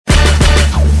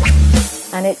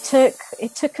And it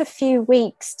took a few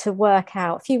weeks to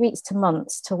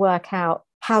months to work out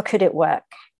how could it work?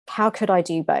 How could I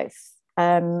do both?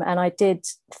 And I did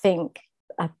think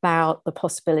about the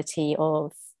possibility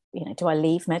of, do I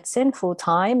leave medicine full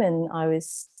time? And I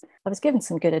was given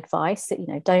some good advice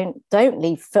that, don't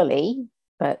leave fully.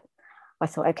 But I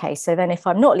thought, okay, so then if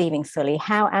I'm not leaving fully,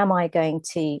 how am I going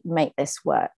to make this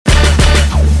work?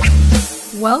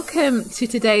 Welcome to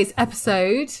today's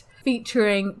episode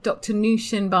featuring Dr.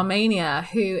 Nooshin Barmania,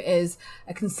 who is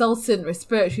a consultant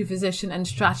respiratory physician and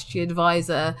strategy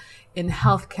advisor in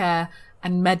healthcare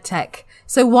and medtech.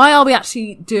 So why are we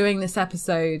actually doing this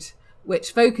episode,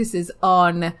 which focuses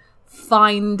on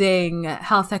finding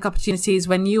health tech opportunities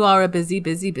when you are a busy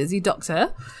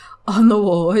doctor on the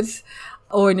ward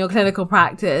or in your clinical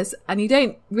practice, and you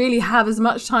don't really have as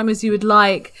much time as you would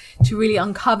like to really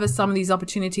uncover some of these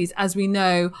opportunities, as we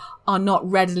know are not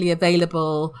readily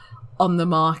available on the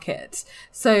market.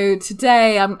 So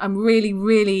today I'm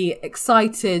really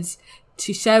excited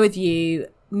to share with you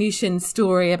Nooshin's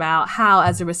story about how,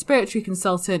 as a respiratory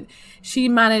consultant, she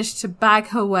managed to bag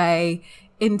her way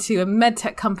into a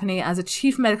medtech company as a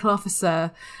chief medical officer.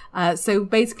 So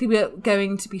basically we're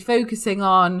going to be focusing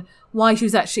on why she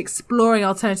was actually exploring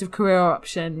alternative career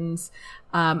options,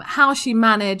 how she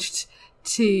managed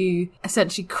to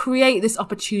essentially create this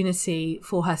opportunity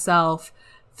for herself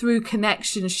through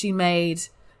connections she made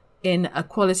in a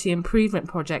quality improvement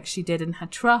project she did in her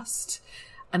trust,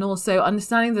 and also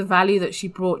understanding the value that she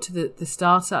brought to the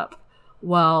startup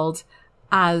world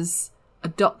as a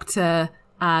doctor,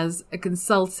 as a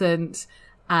consultant,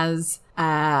 as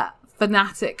a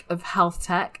fanatic of health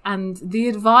tech, and the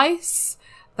advice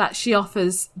that she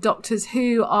offers doctors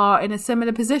who are in a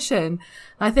similar position.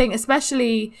 I think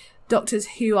especially doctors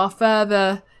who are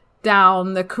further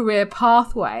down the career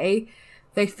pathway,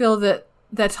 they feel that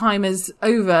their time is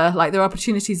over, like their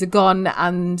opportunities are gone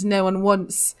and no one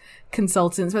wants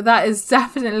consultants. But that is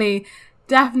definitely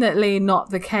not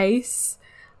the case.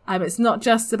 It's not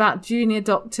just about junior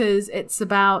doctors. It's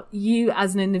about you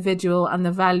as an individual and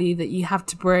the value that you have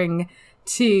to bring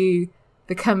to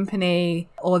the company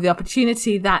or the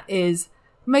opportunity that is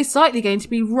most likely going to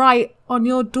be right on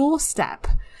your doorstep.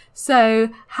 So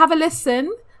have a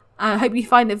listen. I hope you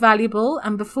find it valuable.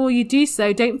 And before you do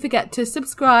so, don't forget to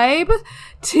subscribe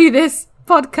to this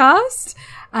podcast.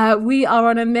 We are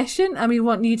on a mission and we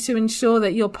want you to ensure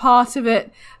that you're part of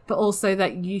it, but also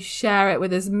that you share it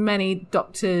with as many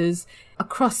doctors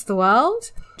across the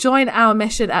world. Join our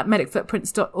mission at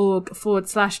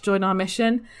medicfootprints.org/join our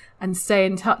mission and stay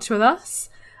in touch with us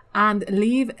and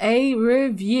leave a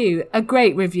review, a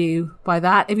great review by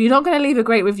that. If you're not going to leave a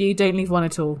great review, don't leave one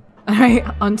at all. All right,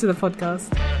 on to the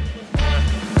podcast.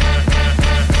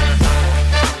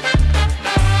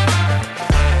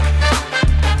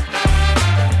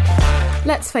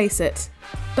 Let's face it,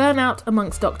 burnout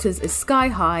amongst doctors is sky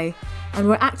high, and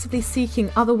we're actively seeking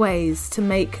other ways to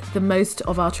make the most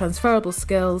of our transferable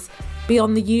skills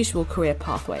beyond the usual career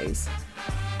pathways.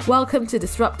 Welcome to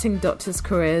Disrupting Doctors'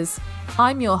 Careers.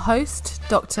 I'm your host,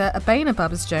 Dr. Abena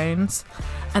Bubbs-Jones,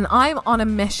 and I'm on a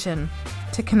mission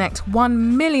to connect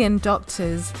 1 million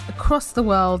doctors across the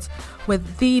world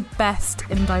with the best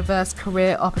in diverse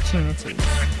career opportunities.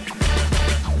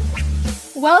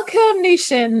 Welcome,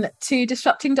 Nooshin, to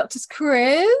Disrupting Doctors'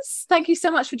 Careers. Thank you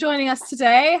so much for joining us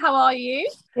today. How are you?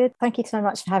 Good. Thank you so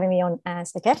much for having me on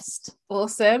as a guest.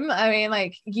 Awesome. I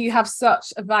mean, you have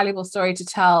such a valuable story to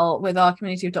tell with our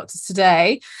community of doctors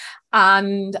today.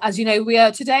 And as you know, we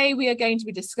are going to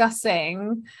be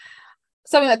discussing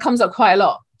something that comes up quite a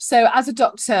lot. So as a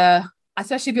doctor,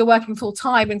 especially if you're working full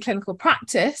time in clinical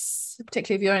practice,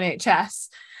 particularly if you're in NHS,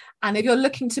 and if you're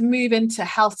looking to move into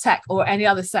health tech or any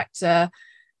other sector,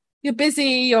 you're busy,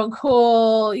 you're on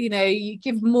call, you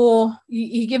give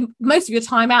most of your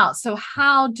time out. So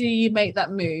how do you make that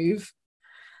move?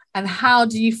 And how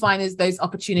do you find those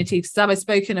opportunities? Because I've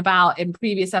spoken about in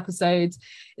previous episodes,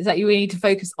 is that you really need to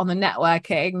focus on the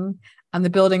networking and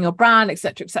the building your brand, et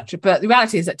cetera, et cetera. But the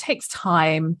reality is it takes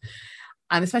time.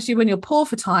 And especially when you're poor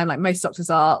for time, like most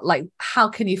doctors are, how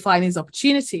can you find these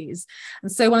opportunities?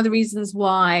 And so one of the reasons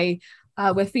why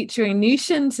we're featuring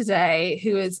Nooshin today,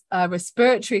 who is a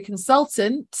respiratory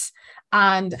consultant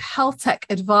and health tech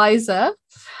advisor,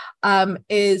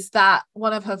 is that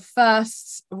one of her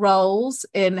first roles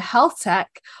in health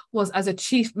tech was as a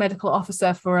chief medical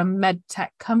officer for a med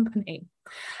tech company.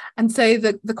 And so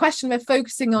the question we're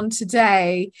focusing on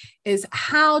today is,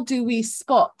 how do we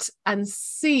spot and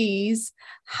seize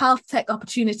health tech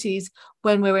opportunities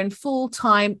when we're in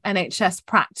full-time NHS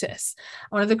practice?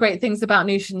 One of the great things about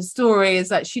Nooshin's story is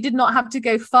that she did not have to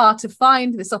go far to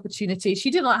find this opportunity.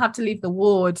 She did not have to leave the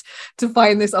ward to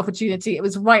find this opportunity. It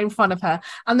was right in front of her.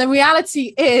 And the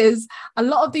reality is a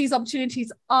lot of these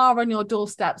opportunities are on your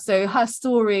doorstep. So her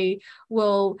story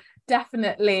will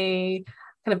definitely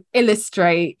kind of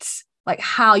illustrate like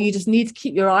how you just need to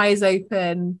keep your eyes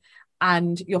open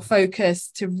and your focus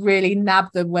to really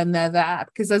nab them when they're there.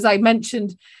 Because as I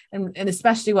mentioned, and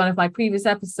especially one of my previous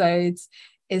episodes,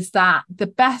 is that the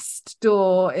best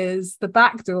door is the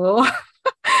back door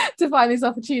to find these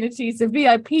opportunities, the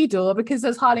VIP door, because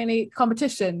there's hardly any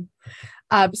competition.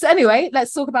 So anyway,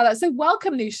 let's talk about that. So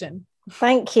welcome, Nooshin.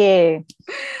 Thank you.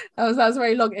 That was a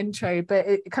very long intro, but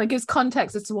it kind of gives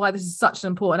context as to why this is such an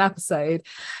important episode.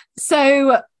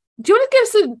 So do you want to give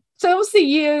us so obviously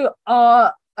you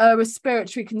are a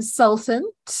respiratory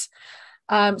consultant,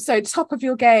 so top of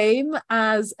your game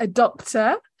as a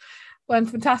doctor. Well,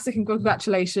 fantastic, and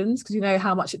congratulations, because you know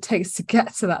how much it takes to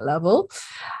get to that level.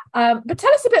 But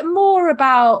tell us a bit more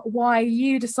about why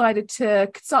you decided to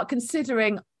start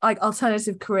considering like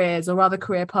alternative careers, or rather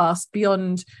career paths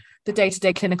beyond the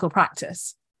day-to-day clinical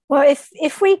practice. Well,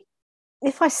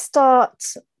 if I start,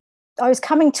 I was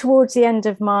coming towards the end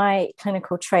of my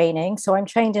clinical training. So I'm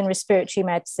trained in respiratory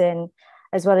medicine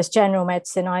as well as general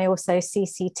medicine. I also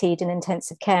CCT'd in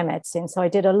intensive care medicine. So I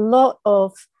did a lot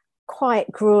of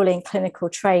quite grueling clinical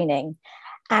training.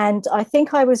 And I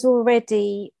think I was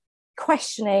already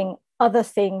questioning other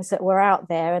things that were out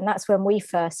there. And that's when we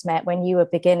first met, when you were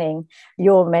beginning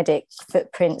your Medic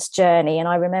Footprints journey. And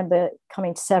I remember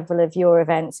coming to several of your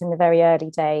events in the very early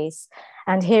days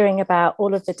and hearing about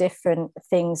all of the different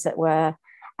things that were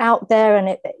out there.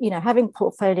 And having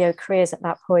portfolio careers at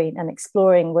that point and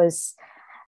exploring was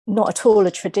not at all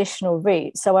a traditional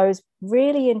route. So I was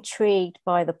really intrigued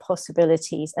by the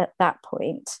possibilities at that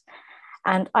point.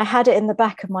 And I had it in the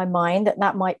back of my mind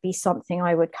that might be something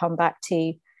I would come back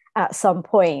to at some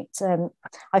point.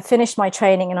 I finished my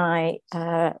training and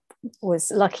I was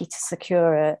lucky to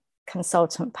secure a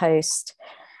consultant post.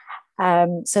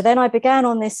 So then I began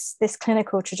on this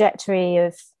clinical trajectory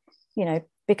of,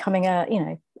 becoming a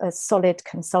solid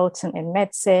consultant in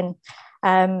medicine.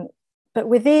 But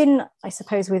within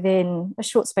a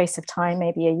short space of time,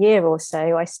 maybe a year or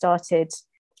so, I started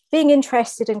being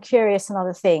interested and curious in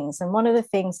other things. And one of the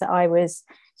things that I was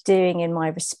doing in my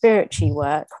respiratory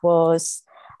work was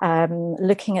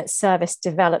looking at service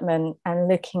development and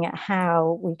looking at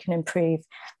how we can improve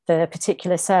the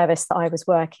particular service that I was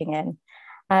working in.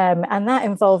 And that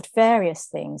involved various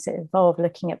things. It involved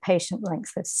looking at patient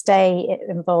length of stay. It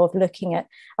involved looking at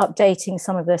updating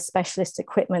some of the specialist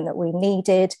equipment that we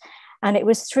needed. And it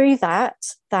was through that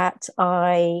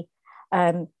I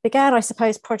began, I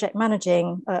suppose, project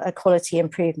managing a quality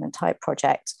improvement type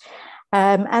project.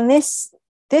 And this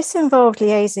involved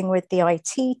liaising with the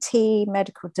IT team,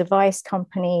 medical device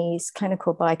companies,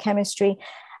 clinical biochemistry.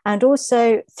 And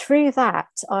also through that,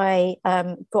 I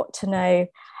got to know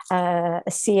a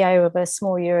CEO of a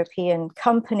small European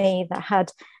company that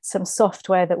had some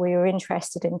software that we were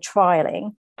interested in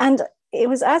trialing. And it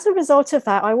was as a result of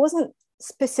that, I wasn't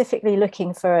specifically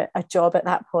looking for a job at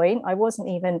that point. I wasn't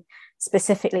even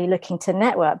specifically looking to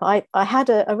network, but I had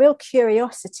a real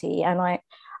curiosity, and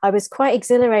I was quite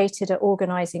exhilarated at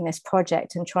organizing this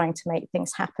project and trying to make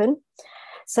things happen.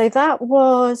 So that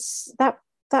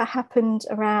happened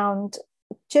around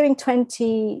during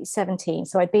 2017.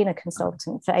 So I'd been a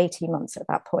consultant for 18 months at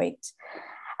that point.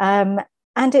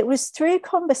 And it was through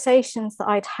conversations that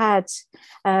I'd had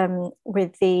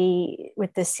with the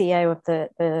CEO of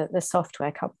the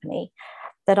software company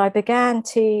that I began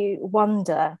to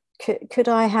wonder, could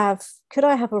I have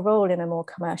a role in a more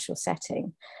commercial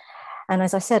setting? And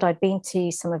as I said, I'd been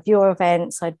to some of your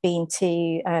events. I'd been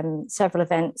to several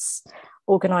events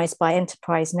organised by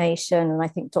Enterprise Nation, and I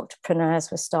think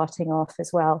Doctorpreneurs were starting off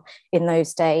as well in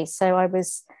those days. So I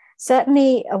was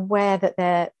certainly aware that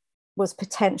there was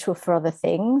potential for other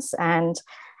things, and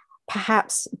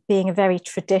perhaps being a very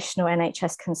traditional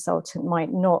NHS consultant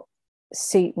might not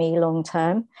suit me long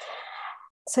term.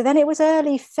 So then it was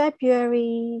early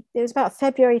February, it was about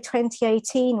February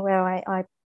 2018 where I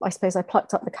suppose I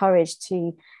plucked up the courage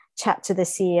to chat to the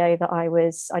CEO that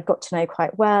I'd got to know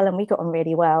quite well, and we got on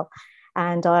really well.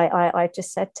 And I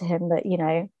just said to him that,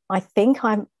 I think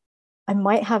I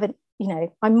might have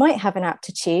an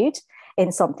aptitude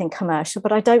in something commercial,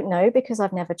 but I don't know because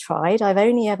I've never tried. I've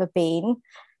only ever been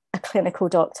a clinical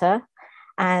doctor.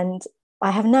 And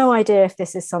I have no idea if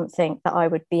this is something that I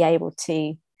would be able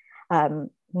to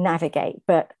navigate,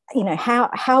 but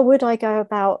how would I go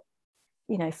about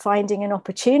finding an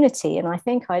opportunity? And I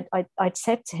think I'd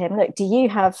said to him, look, do you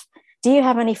have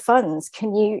any funds?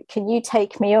 Can you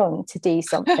take me on to do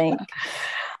something?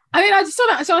 I mean, I just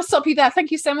want to stop you there.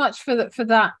 Thank you so much for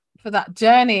that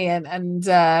journey, and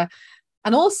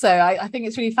also I think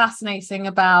it's really fascinating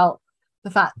about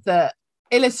the fact that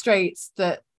illustrates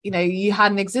that you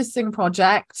had an existing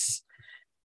project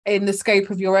in the scope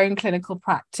of your own clinical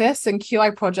practice, and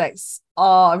QI projects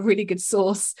are a really good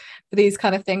source for these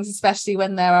kind of things, especially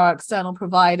when there are external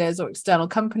providers or external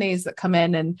companies that come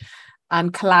in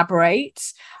and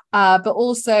collaborate. But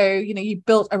also, you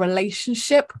built a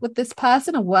relationship with this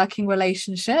person, a working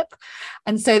relationship.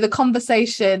 And so the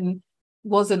conversation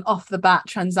wasn't off the bat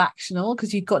transactional,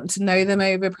 because you'd gotten to know them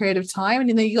over a period of time.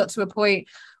 And you got to a point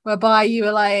whereby you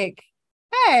were like,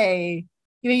 hey,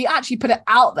 you actually put it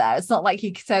out there. It's not like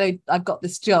he said, oh, I've got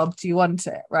this job, do you want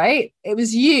it? Right? It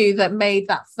was you that made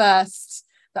that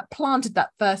planted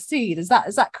that first seed. Is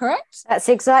that correct? That's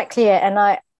exactly it. And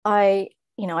I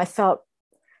felt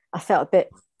a bit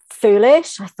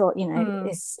foolish. I thought,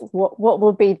 is what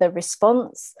will be the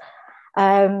response?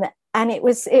 And it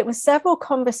was several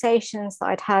conversations that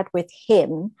I'd had with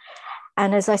him.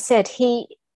 And as I said,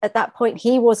 at that point,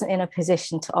 he wasn't in a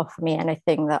position to offer me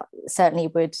anything that certainly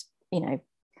would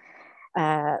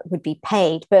be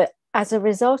paid. But as a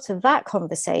result of that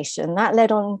conversation, that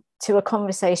led on to a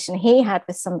conversation he had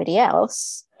with somebody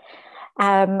else.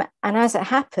 And as it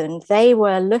happened, they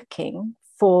weren't looking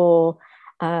for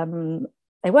a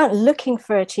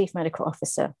chief medical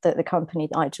officer, the company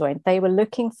that I joined. They were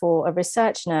looking for a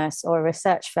research nurse or a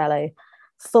research fellow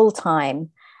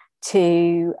full-time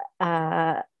to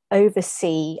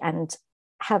oversee and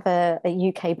have a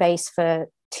UK base for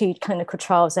 2 clinical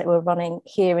trials that were running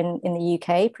here in the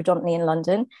UK, predominantly in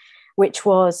London, which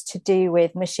was to do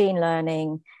with machine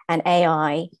learning and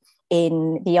AI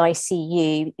in the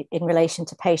ICU in relation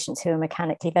to patients who are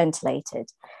mechanically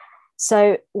ventilated.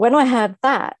 So when I heard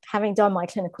that, having done my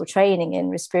clinical training in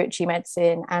respiratory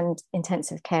medicine and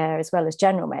intensive care as well as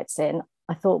general medicine,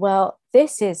 I thought, well,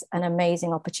 this is an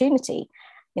amazing opportunity.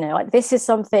 This is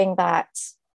something that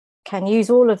can use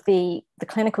all of the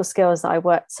clinical skills that I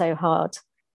worked so hard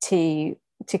to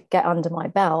get under my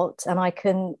belt, and I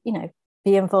can,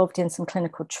 be involved in some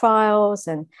clinical trials,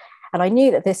 and I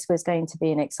knew that this was going to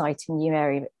be an exciting new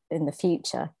area in the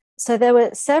future. So there were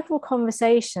several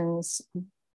conversations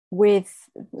with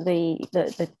the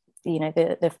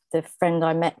friend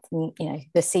I met, the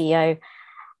CEO,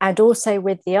 and also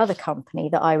with the other company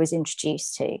that I was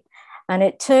introduced to. And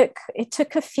it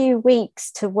took a few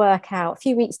weeks to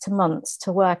months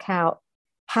to work out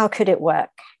how could it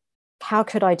work, how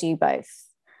could I do both.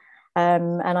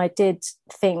 And I did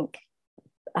think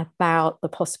about the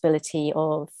possibility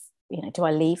of, do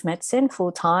I leave medicine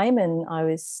full time? And I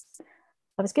was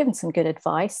given some good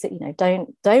advice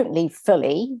that, don't leave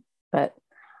fully. But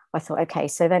I thought, okay,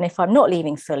 so then if I'm not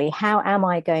leaving fully, how am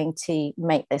I going to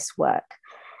make this work?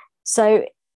 So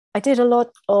I did a lot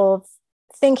of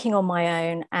thinking on my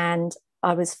own, and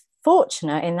I was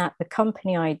fortunate in that the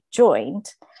company I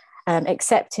joined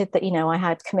accepted that, I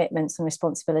had commitments and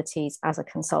responsibilities as a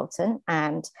consultant,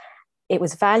 and it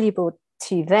was valuable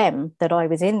to them that I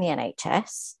was in the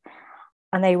NHS,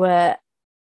 and they were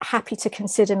happy to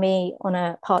consider me on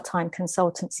a part-time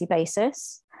consultancy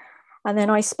basis. And then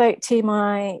I spoke to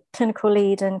my clinical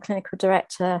lead and clinical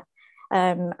director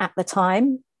at the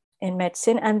time in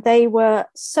medicine, and they were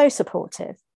so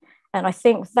supportive. And I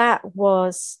think that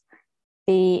was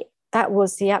the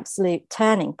absolute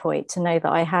turning point, to know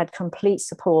that I had complete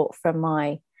support from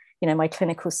my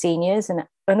clinical seniors, and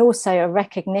also a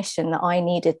recognition that I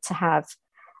needed to have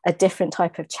a different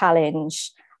type of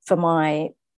challenge for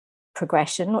my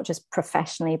progression, not just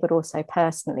professionally, but also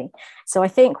personally. So I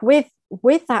think with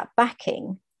that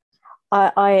backing,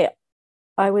 I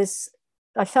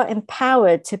felt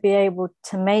empowered to be able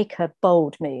to make a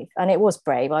bold move. And it was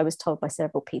brave. I was told by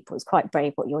several people, it's quite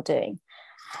brave what you're doing.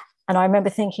 And I remember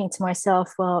thinking to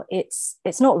myself, well, it's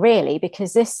not really,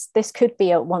 because this could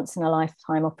be a once in a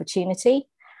lifetime opportunity.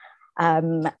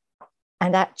 And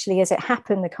actually, as it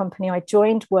happened, the company I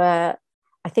joined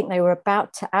I think they were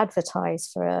about to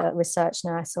advertise for a research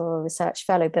nurse or a research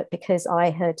fellow, but because I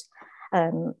had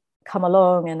come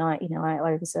along and I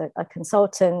was a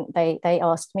consultant, they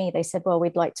asked me, they said, well,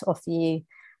 we'd like to offer you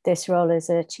this role as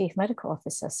a chief medical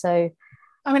officer. So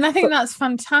I mean, I think that's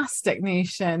fantastic,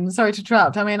 Nooshin. Sorry to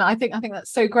interrupt. I mean, I think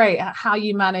that's so great how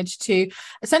you managed to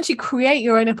essentially create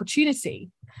your own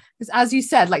opportunity. Because as you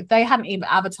said, like they hadn't even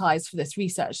advertised for this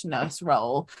research nurse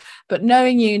role, but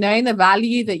knowing the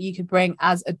value that you could bring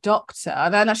as a doctor,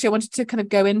 and then actually I wanted to kind of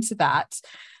go into that,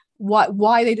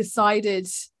 why they decided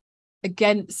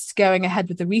against going ahead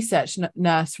with the research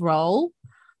nurse role,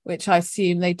 which I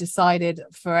assume they decided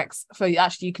for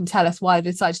actually you can tell us why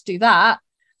they decided to do that,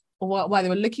 or why they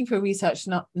were looking for a research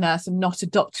nurse and not a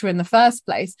doctor in the first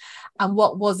place, and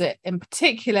what was it in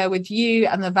particular with you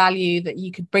and the value that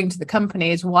you could bring to the company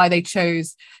is why they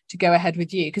chose to go ahead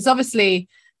with you. Because obviously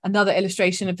another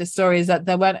illustration of the story is that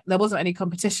there wasn't any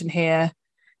competition here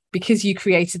because you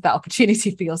created that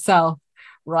opportunity for yourself,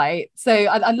 right? So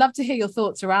I'd love to hear your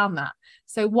thoughts around that.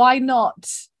 So why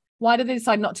did they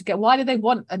decide not to why did they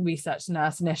want a research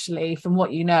nurse initially, from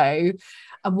what you know,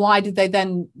 and why did they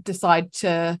then decide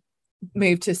to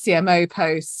move to CMO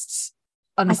post,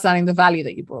 understanding the value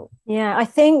that you brought? Yeah, I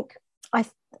think for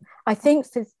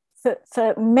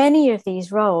many of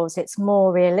these roles, it's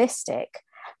more realistic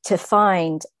to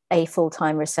find a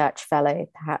full-time research fellow,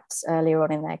 perhaps earlier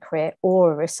on in their career,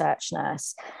 or a research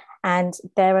nurse. And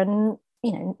there are,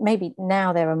 maybe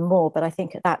now there are more, but I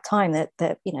think at that time that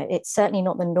it's certainly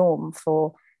not the norm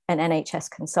for an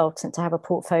NHS consultant to have a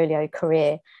portfolio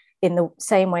career in the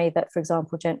same way that, for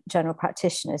example, general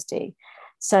practitioners do.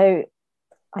 So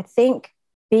I think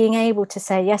being able to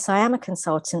say, yes, I am a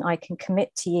consultant, I can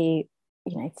commit to you,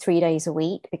 3 days a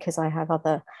week because I have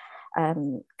other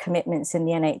commitments in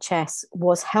the NHS,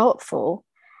 was helpful.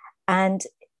 And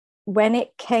when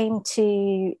it came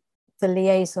to the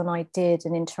liaison I did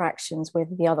and interactions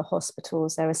with the other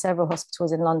hospitals, there were several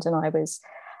hospitals in London I was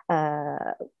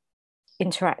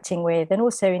interacting with, and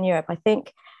also in Europe. I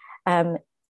think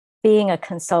being a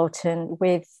consultant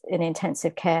with an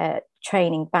intensive care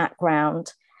training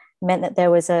background meant that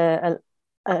there was a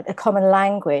common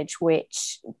language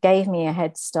which gave me a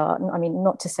head start. I mean,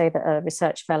 not to say that a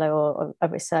research fellow or a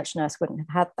research nurse wouldn't have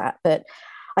had that, but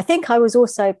I think I was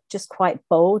also just quite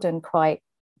bold and quite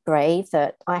brave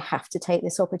that I have to take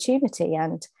this opportunity,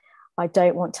 and I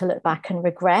don't want to look back and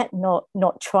regret not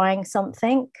trying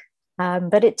something.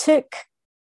 But it took,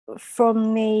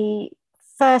 from the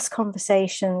first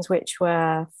conversations, which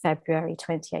were February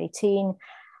 2018,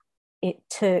 it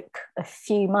took a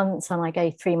few months, and I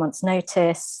gave 3 months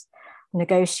notice,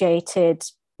 negotiated,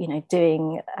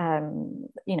 doing,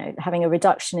 having a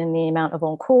reduction in the amount of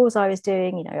on-calls I was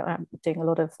doing. I'm doing a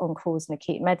lot of on-calls in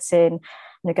acute medicine,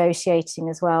 negotiating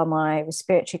as well my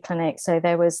respiratory clinic. So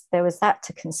there was that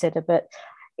to consider, but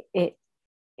it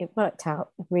worked out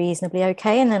reasonably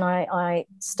okay. And then I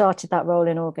started that role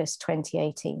in August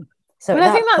 2018. So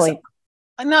I think that's,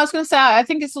 no, I was going to say, I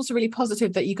think it's also really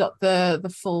positive that you got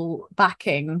the full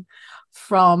backing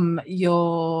from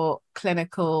your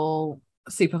clinical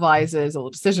supervisors,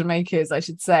 or decision makers, I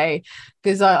should say,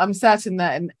 because I'm certain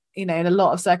that in a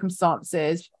lot of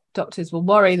circumstances, doctors will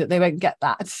worry that they won't get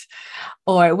that,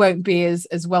 or it won't be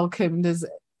as welcomed as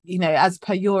as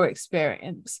per your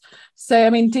experience. So, I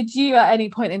mean, did you at any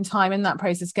point in time in that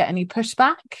process get any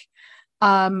pushback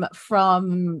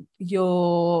from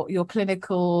your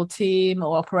clinical team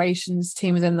or operations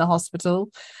team within the hospital,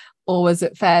 or was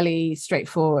it fairly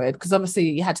straightforward? Because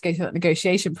obviously you had to go through that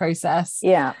negotiation process.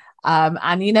 Yeah.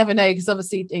 And you never know, because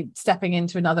obviously stepping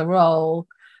into another role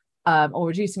or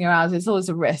reducing your hours is always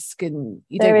a risk, and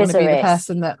you don't want to be the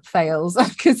person that fails,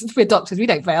 because we're doctors, we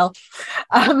don't fail.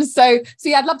 So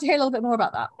yeah, I'd love to hear a little bit more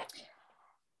about that.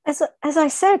 As I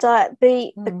said,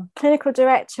 the clinical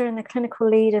director and the clinical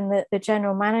lead and the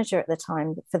general manager at the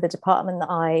time for the department that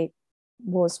I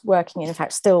was working in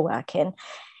fact still working,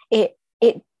 it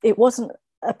wasn't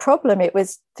a problem. It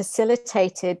was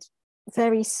facilitated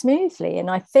very smoothly. And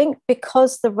I think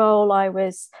because the role I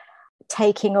was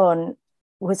taking on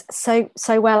was so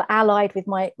well allied with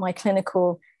my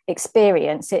clinical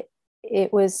experience, it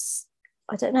was,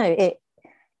 I don't know, it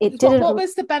didn't. What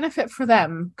was the benefit for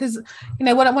them? Because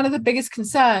one of the biggest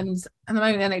concerns at the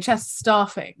moment, NHS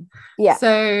staffing. Yeah.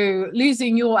 So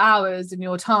losing your hours and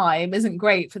your time isn't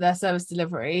great for their service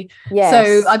delivery. Yes.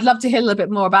 So I'd love to hear a little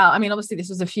bit more about. I mean, obviously this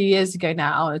was a few years ago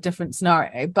now, a different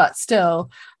scenario, but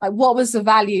still, like, what was the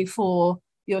value for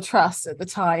your trust at the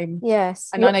time?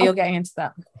 Yes. And I know you're getting into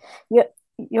that.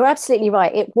 You're absolutely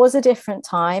right. It was a different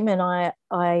time, and I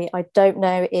don't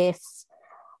know if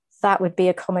that would be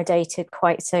accommodated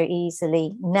quite so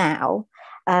easily now.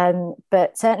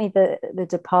 But certainly the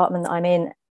department that I'm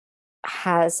in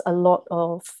has a lot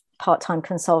of part-time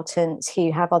consultants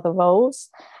who have other roles.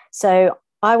 So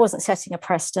I wasn't setting a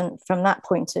precedent from that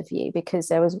point of view, because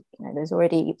there's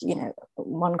already,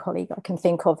 one colleague I can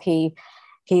think of who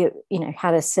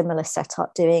had a similar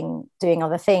setup doing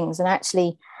other things. And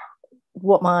actually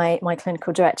what my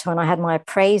clinical director, and I had my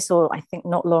appraisal, I think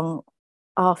not long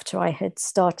after I had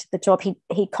started the job,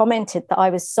 he commented that I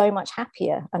was so much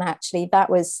happier, and actually that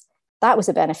was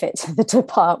a benefit to the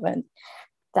department.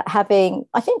 That having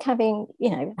a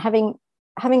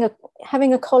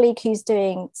colleague who's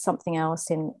doing something else,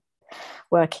 in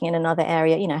working in another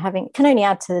area, can only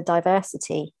add to the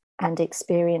diversity and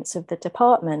experience of the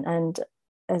department. And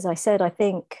as I said, I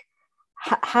think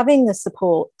having the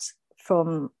support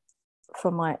from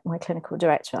my clinical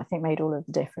director, I think, made all of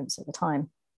the difference at the time,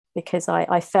 because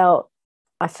I felt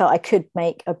I could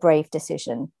make a brave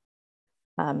decision,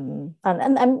 and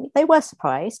they were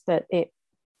surprised, but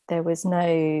there was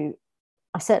I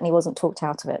certainly wasn't talked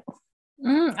out of it.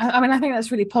 I think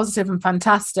that's really positive and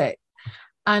fantastic.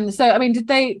 And so, did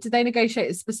they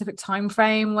negotiate a specific time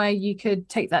frame where you could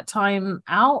take that time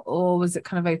out, or was it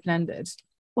kind of open-ended?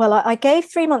 Well, I gave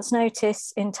 3 months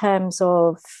notice in terms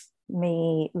of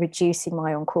me reducing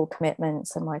my on-call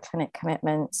commitments and my clinic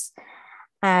commitments,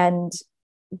 and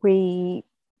it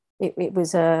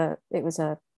was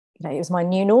my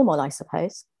new normal, I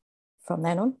suppose, from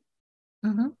then on.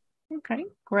 Mm-hmm. Okay,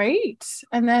 great.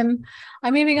 And then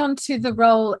I'm moving on to the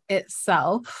role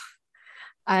itself.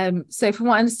 So from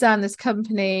what I understand, this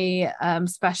company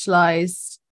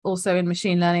specialized also in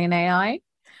machine learning and AI.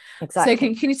 Exactly.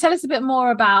 So can you tell us a bit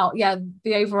more about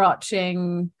the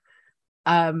overarching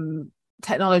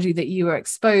technology that you were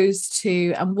exposed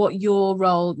to, and what your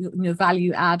role, your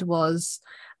value add was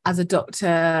as a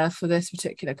doctor for this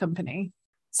particular company?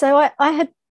 So I had,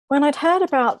 when I'd heard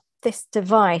about this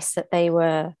device that they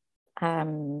were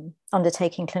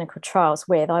undertaking clinical trials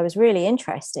with, I was really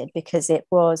interested, because it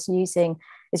was using,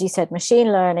 as you said,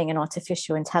 machine learning and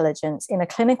artificial intelligence in a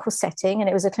clinical setting, and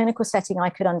it was a clinical setting I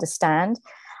could understand.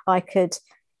 I could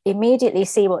immediately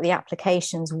see what the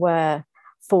applications were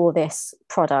for this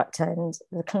product, and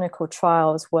the clinical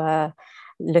trials were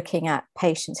looking at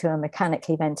patients who are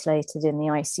mechanically ventilated in the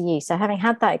ICU. So having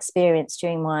had that experience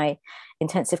during my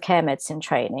intensive care medicine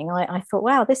training, I thought,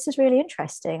 wow, this is really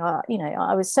interesting.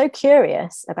 I was so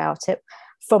curious about it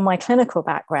from my clinical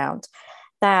background,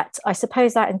 that I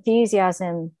suppose that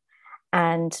enthusiasm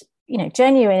and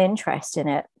genuine interest in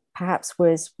it perhaps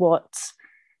was what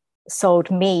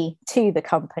sold me to the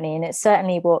company, and it's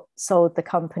certainly what sold the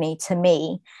company to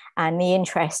me, and the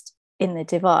interest in the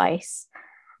device.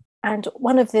 And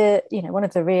one of the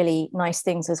really nice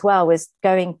things as well was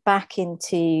going back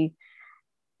into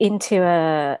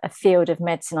a field of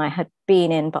medicine I had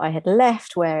been in, but I had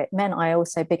left, where it meant I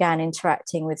also began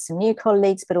interacting with some new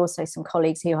colleagues, but also some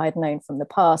colleagues who I had known from the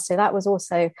past. So that was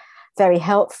also very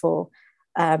helpful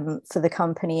for the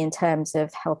company in terms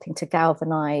of helping to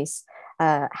galvanize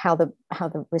how the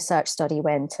research study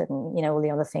went, and all the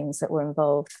other things that were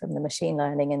involved from the machine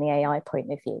learning and the AI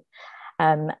point of view.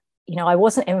 I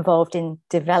wasn't involved in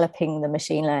developing the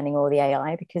machine learning or the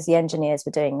AI, because the engineers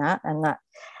were doing that, and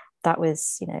that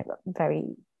was very,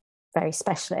 very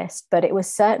specialist. But it was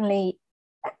certainly,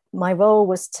 my role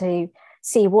was to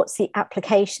see what's the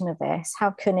application of this, how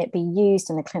can it be used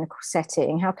in a clinical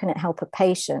setting, how can it help a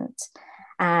patient,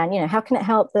 and how can it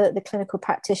help the clinical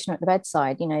practitioner at the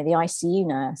bedside, the ICU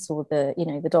nurse, or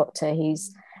the doctor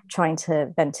who's trying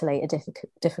to ventilate a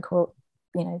difficult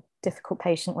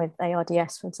patient with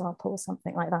ARDS, for example, or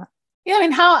something like that. Yeah,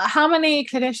 how many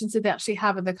clinicians did they actually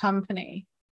have at the company?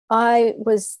 I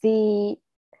was the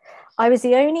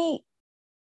only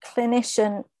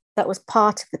clinician that was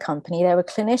part of the company. There were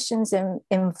clinicians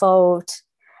involved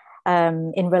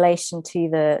in relation to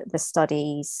the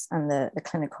studies and the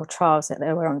clinical trials that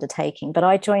they were undertaking. But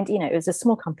I joined, it was a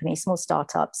small company, small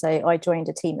startup. So I joined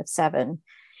a team of 7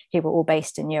 who were all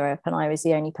based in Europe, and I was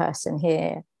the only person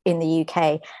here in the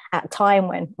UK at a time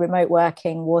when remote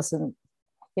working wasn't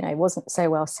so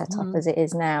well set up as it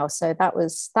is now. So that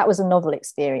was a novel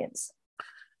experience.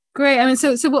 Great.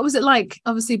 So what was it like,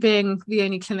 obviously being the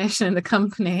only clinician in the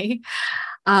company,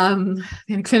 the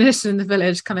only clinician in the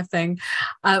village kind of thing?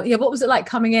 What was it like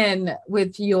coming in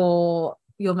with your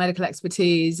medical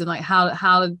expertise, and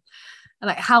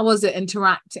how was it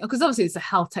interacting? Because obviously it's a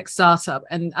health tech startup,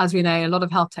 and as we know, a lot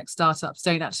of health tech startups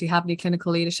don't actually have any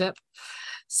clinical leadership.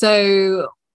 So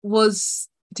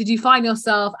did you find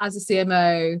yourself as a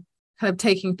CMO kind of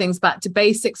taking things back to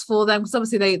basics for them? Because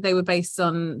obviously they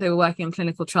were working on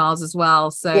clinical trials as well.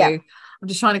 So yeah. I'm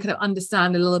just trying to kind of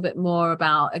understand a little bit more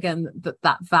about, again,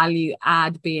 that value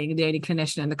add, being the only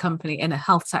clinician in the company, in a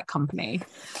health tech company.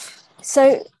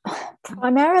 So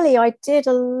primarily I did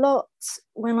a lot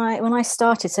when I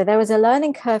started. So there was a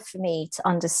learning curve for me to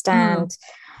understand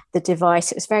the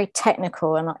device. It was very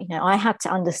technical, and I had to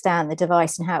understand the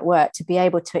device and how it worked to be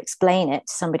able to explain it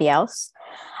to somebody else.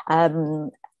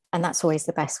 And that's always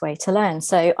the best way to learn.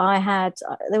 So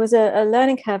there was a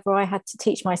learning curve where I had to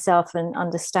teach myself and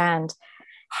understand,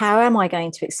 how am I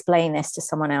going to explain this to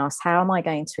someone else? How am I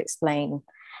going to explain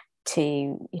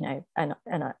to, an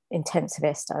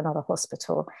intensivist at another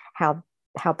hospital, how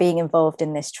being involved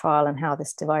in this trial and how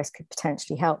this device could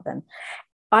potentially help them?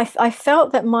 I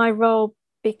felt that my role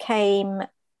became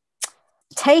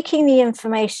taking the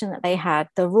information that they had,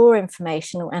 the raw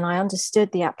information, and I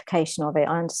understood the application of it.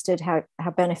 I understood how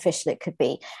beneficial it could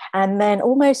be, and then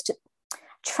almost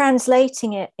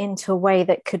translating it into a way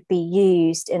that could be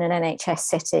used in an NHS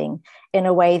setting in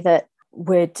a way that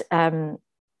would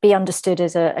be understood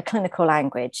as a clinical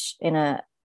language,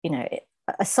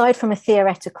 aside from a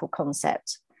theoretical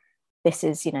concept. This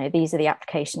is, these are the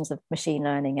applications of machine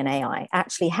learning and AI.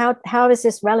 Actually, how is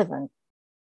this relevant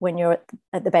when you're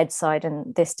at the bedside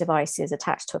and this device is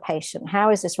attached to a patient? How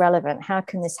is this relevant? How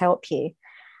can this help you?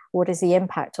 What is the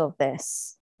impact of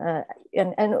this?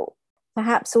 And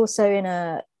perhaps also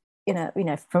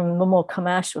from the more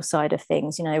commercial side of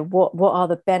things, what are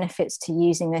the benefits to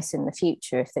using this in the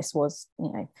future if this was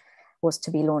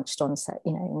to be launched on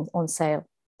sale?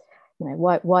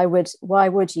 Why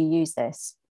would you use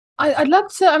this? I'd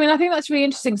love to. I mean, I think that's really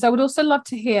interesting. So I would also love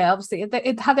to hear, obviously,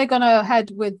 had they gone ahead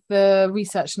with the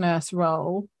research nurse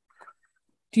role,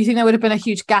 do you think there would have been a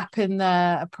huge gap in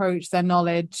their approach, their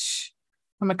knowledge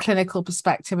from a clinical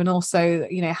perspective, and also,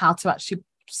 how to actually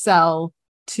sell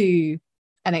to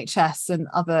NHS and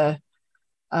other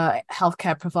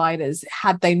healthcare providers,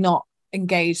 had they not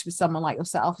engaged with someone like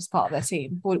yourself as part of their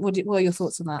team? What are your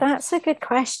thoughts on that? That's a good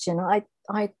question.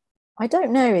 I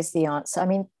don't know is the answer. I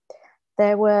mean,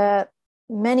 there were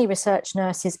many research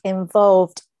nurses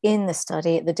involved in the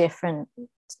study at the different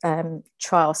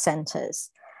trial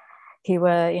centres who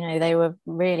were, they were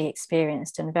really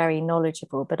experienced and very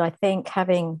knowledgeable. But I think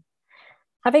having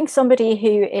somebody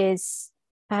who is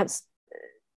perhaps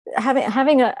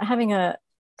having a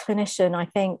clinician, I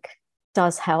think,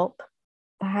 does help.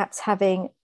 Perhaps I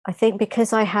think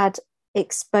because I had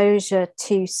exposure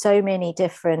to so many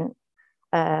different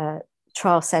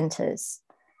trial centres,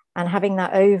 and having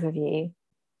that overview,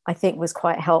 I think, was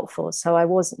quite helpful. So I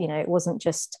was, it wasn't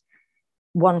just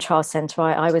one trial centre.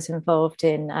 I was involved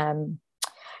in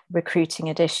recruiting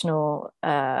additional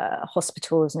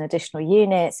hospitals and additional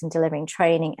units and delivering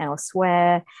training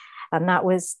elsewhere. And that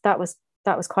was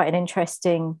quite an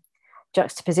interesting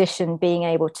juxtaposition, being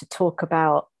able to talk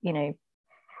about,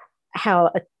 how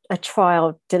a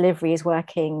trial delivery is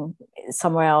working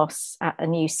somewhere else at a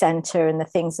new centre, and the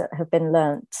things that have been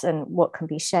learnt and what can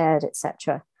be shared,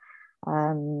 etc.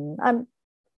 I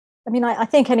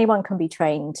think anyone can be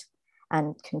trained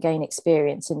and can gain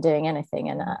experience in doing anything.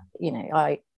 And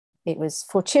it was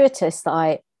fortuitous that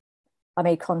I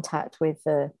made contact with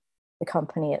the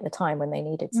company at the time when they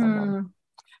needed someone.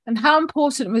 And how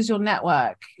important was your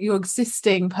network, your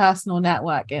existing personal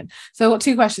network in? So I've got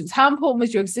two questions. How important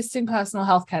was your existing personal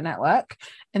healthcare network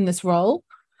in this role?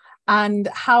 And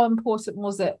how important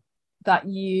was it that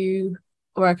you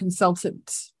were a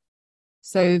consultant,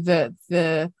 so that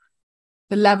the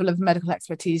level of medical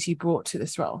expertise you brought to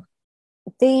this role?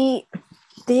 The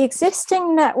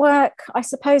existing network, I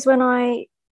suppose, when I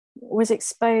was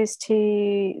exposed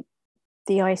to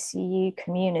the ICU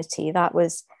community, that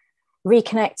was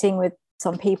reconnecting with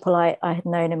some people I had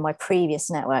known in my previous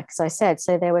network, as I said.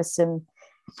 So there were some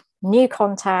new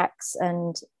contacts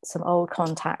and some old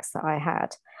contacts that I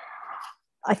had.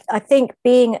 I think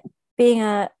being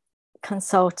a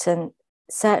consultant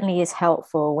certainly is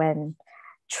helpful when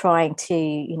trying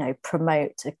to,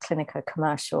 promote a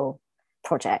clinico-commercial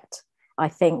project. I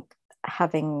think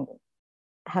having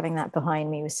that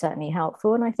behind me was certainly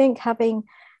helpful. And I think having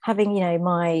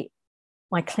my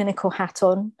clinical hat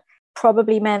on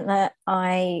probably meant that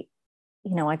I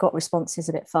got responses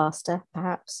a bit faster,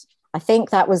 perhaps. I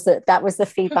think that was the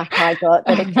feedback I got,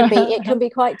 that it can be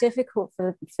quite difficult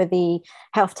for the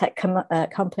health tech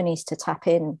companies to tap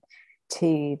in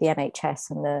to the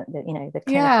NHS and the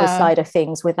clinical side of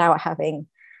things without having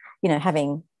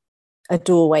a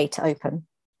doorway to open.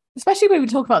 Especially when we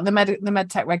talk about the med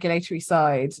tech regulatory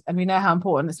side, and we know how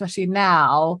important, especially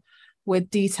now with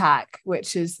DTAC,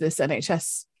 which is this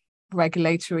NHS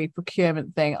regulatory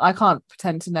procurement thing. I can't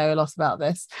pretend to know a lot about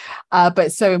this, but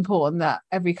it's so important that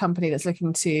every company that's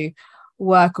looking to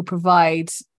work or provide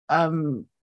to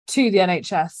the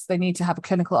NHS, they need to have a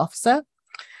clinical officer.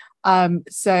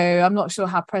 So I'm not sure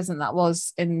how present that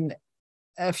was in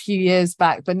a few years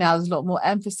back, but now there's a lot more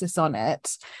emphasis on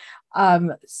it.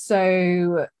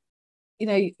 So you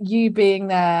know, you being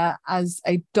there as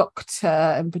a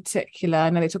doctor in particular, I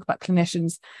know they talk about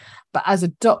clinicians, but as a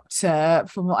doctor,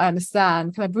 from what I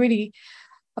understand, kind of really,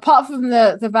 apart from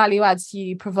the value adds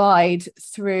you provide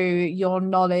through your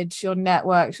knowledge, your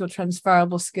networks, your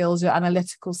transferable skills, your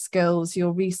analytical skills,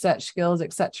 your research skills,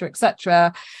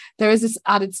 etc., there is this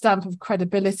added stamp of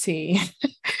credibility. Do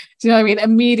you know what I mean?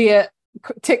 Immediate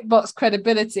tick box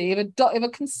credibility. If a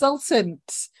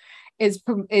consultant is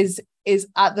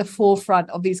at the forefront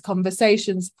of these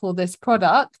conversations for this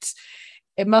product,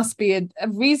 it must be a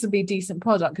reasonably decent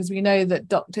product, because we know that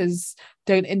doctors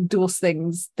don't endorse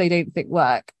things they don't think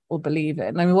work or believe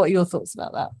in. I mean, what are your thoughts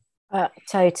about that?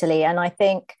 Totally. And I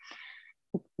think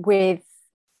with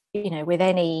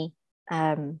any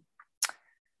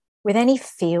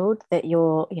field that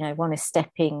you're, one is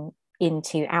stepping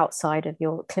into outside of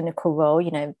your clinical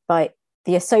role, by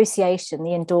the association,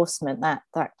 the endorsement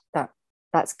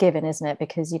that's given, isn't it?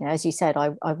 Because, as you said,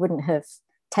 I wouldn't have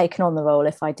taken on the role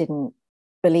if I didn't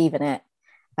believe in it.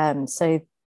 So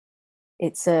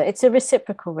it's a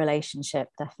reciprocal relationship,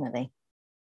 definitely.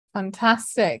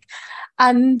 Fantastic.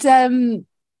 And kind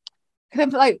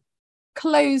of like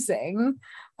closing,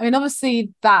 I mean,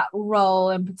 obviously that role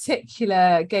in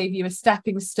particular gave you a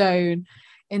stepping stone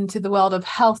into the world of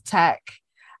health tech.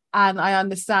 And I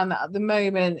understand that at the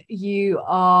moment you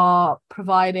are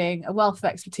providing a wealth of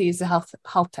expertise to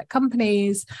health tech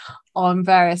companies on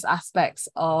various aspects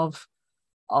of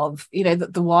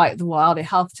the wider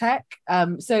health tech.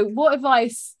 So what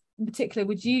advice in particular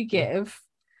would you give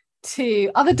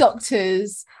to other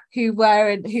doctors who were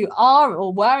in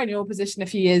your position a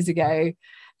few years ago,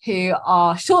 who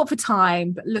are short for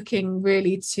time but looking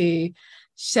really to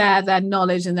share their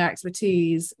knowledge and their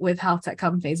expertise with health tech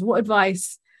companies? What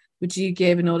advice would you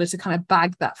give in order to kind of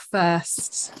bag that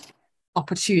first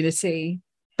opportunity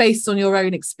based on your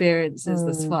own experiences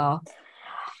thus far?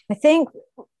 I think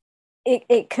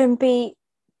it can be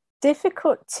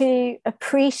difficult to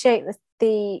appreciate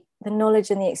the knowledge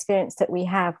and the experience that we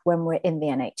have when we're in the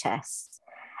NHS.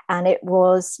 And it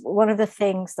was one of the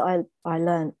things that I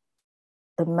learned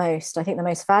the most. I think the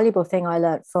most valuable thing I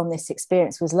learned from this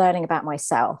experience was learning about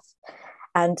myself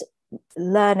and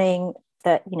learning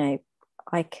that,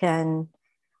 I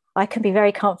can be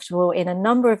very comfortable in a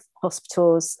number of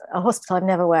hospitals, a hospital I've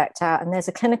never worked at, and there's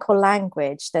a clinical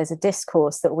language, there's a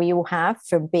discourse that we all have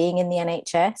from being in the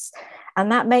NHS,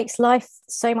 and that makes life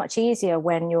so much easier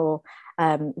when you're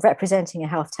representing a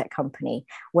health tech company,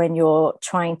 when you're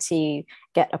trying to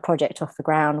get a project off the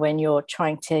ground, when you're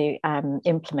trying to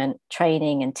implement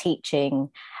training and teaching,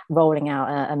 rolling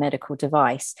out a medical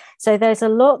device. So there's a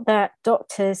lot that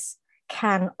doctors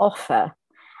can offer.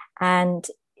 And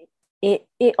it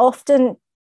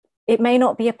may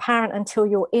not be apparent until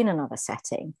you're in another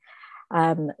setting,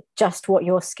 just what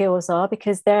your skills are,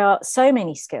 because there are so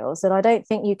many skills that I don't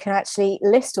think you can actually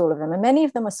list all of them. And many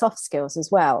of them are soft skills as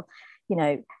well.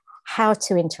 How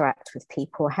to interact with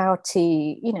people, how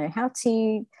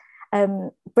to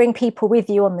bring people with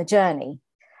you on the journey,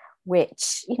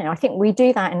 which, I think we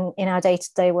do that in our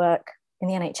day-to-day work in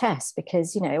the NHS,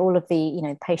 because all of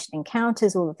the patient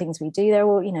encounters, all the things we do, they're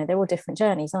all different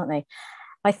journeys, aren't they?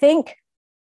 I think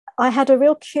I had a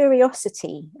real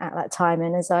curiosity at that time,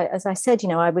 and as I said,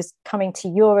 I was coming to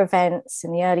your events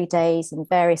in the early days and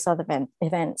various other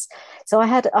events, so I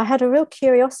had a real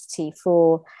curiosity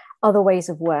for other ways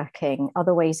of working,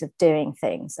 other ways of doing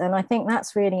things, and I think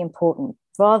that's really important.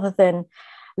 Rather than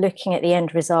looking at the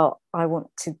end result, I want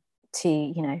to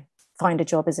find a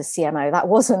job as a CMO. That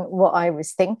wasn't what I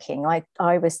was thinking.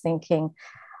 I was thinking,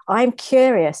 I'm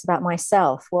curious about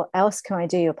myself. What else can I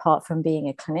do apart from being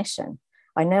a clinician?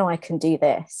 I know I can do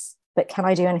this, but can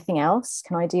I do anything else?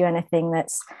 Can I do anything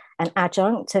that's an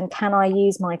adjunct? And can I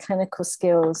use my clinical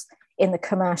skills in the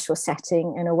commercial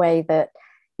setting in a way that,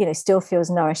 still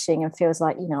feels nourishing and feels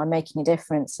like, I'm making a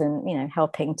difference and,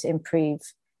 helping to improve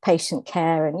patient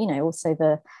care and, also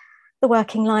the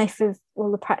working life of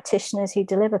all the practitioners who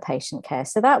deliver patient care.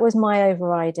 So that was my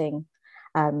overriding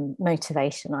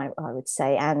motivation, I would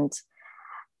say. And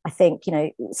I think,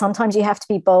 sometimes you have to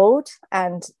be bold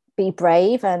and be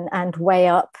brave and weigh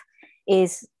up,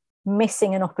 is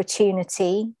missing an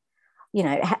opportunity,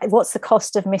 what's the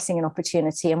cost of missing an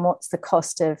opportunity, and what's the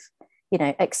cost of,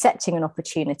 accepting an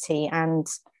opportunity. And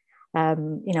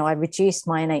I reduced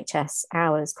my NHS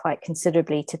hours quite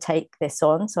considerably to take this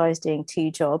on. So I was doing 2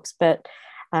 jobs, but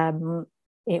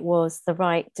it was the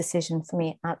right decision for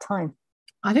me at that time.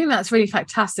 I think that's really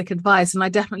fantastic advice. And I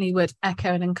definitely would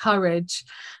echo and encourage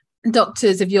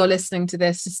doctors, if you're listening to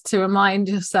this, just to remind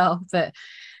yourself that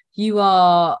you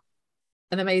are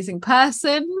an amazing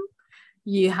person.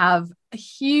 You have a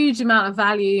huge amount of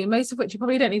value, most of which you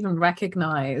probably don't even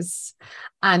recognize.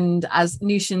 And as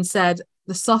Nooshin said,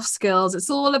 the soft skills, it's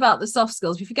all about the soft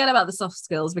skills. We forget about the soft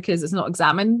skills because it's not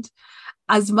examined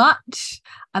as much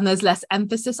and there's less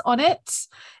emphasis on it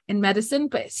in medicine,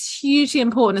 but it's hugely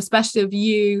important, especially if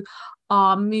you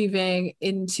are moving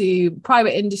into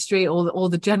private industry or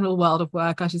the general world of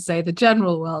work, I should say, the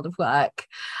general world of work.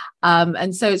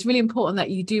 And so it's really important that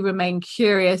you do remain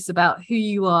curious about who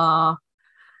you are,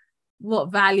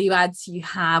 what value adds you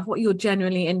have, what you're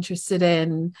genuinely interested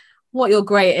in, what you're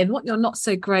great in, what you're not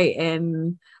so great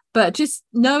in, but just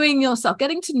knowing yourself,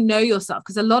 getting to know yourself,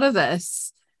 because a lot of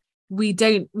us, we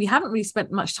haven't really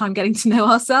spent much time getting to know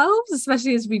ourselves,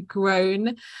 especially as we've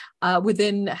grown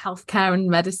within healthcare and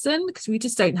medicine, because we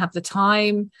just don't have the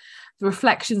time. The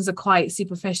reflections are quite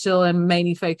superficial and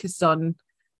mainly focused on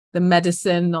the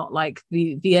medicine, not like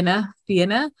the inner.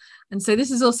 And so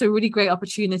this is also a really great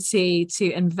opportunity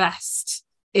to invest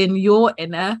in your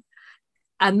inner,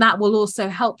 and that will also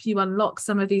help you unlock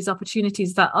some of these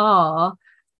opportunities that are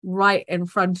right in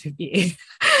front of you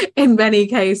in many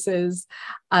cases,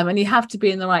 and you have to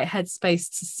be in the right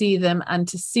headspace to see them and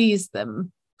to seize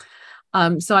them.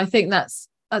 So I think that's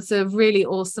a really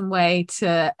awesome way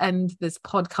to end this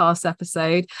podcast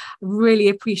episode. Really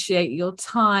appreciate your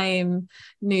time,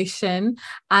 Nooshin.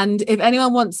 And if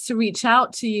anyone wants to reach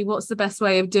out to you, what's the best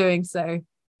way of doing so?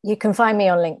 You can find me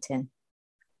on LinkedIn.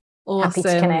 Awesome. Happy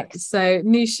to connect. So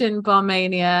Nooshin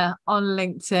Barmania on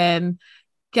LinkedIn.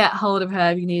 Get hold of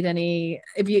her if you need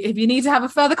if you need to have a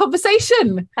further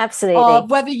conversation. Absolutely. Or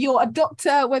whether you're a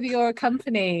doctor, whether you're a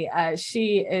company,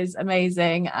 she is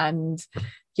amazing. And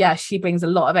yeah, she brings a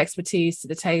lot of expertise to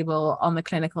the table on the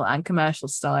clinical and commercial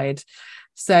side.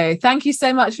 So thank you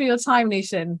so much for your time,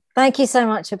 Nooshin. Thank you so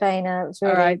much, Abena. It was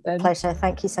really right, a pleasure.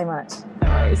 Thank you so much. No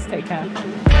worries. Take care.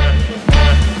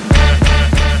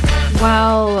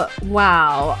 Well,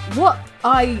 wow. What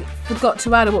I forgot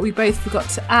to add, or what we both forgot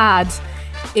to add,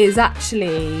 is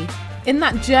actually in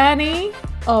that journey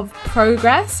of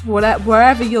progress,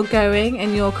 wherever you're going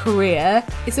in your career,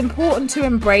 it's important to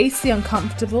embrace the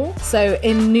uncomfortable. So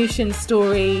in Nooshin's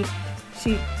story,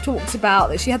 she talked about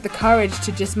that she had the courage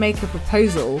to just make a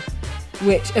proposal,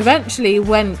 which eventually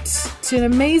went to an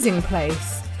amazing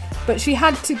place. But she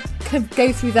had to kind of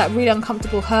go through that really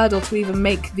uncomfortable hurdle to even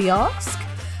make the ask.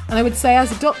 And I would say,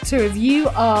 as a doctor, if you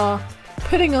are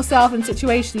putting yourself in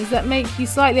situations that make you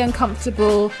slightly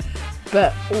uncomfortable,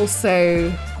 but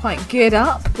also quite geared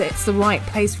up, that it's the right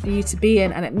place for you to be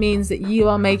in, and it means that you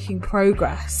are making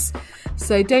progress.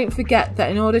 So don't forget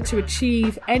that in order to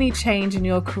achieve any change in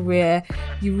your career,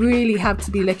 you really have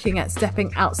to be looking at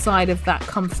stepping outside of that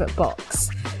comfort box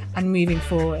and moving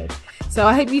forward. So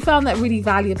I hope you found that really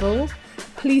valuable.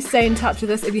 Please stay in touch with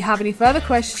us if you have any further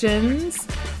questions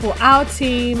for our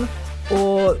team,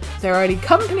 or there are any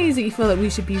companies that you feel that we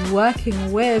should be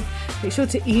working with. Make sure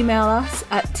to email us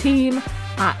at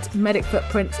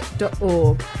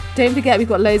team@medicfootprint.org. Don't forget, we've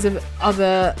got loads of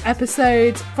other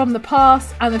episodes from the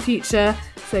past and the future,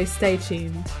 so stay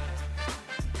tuned.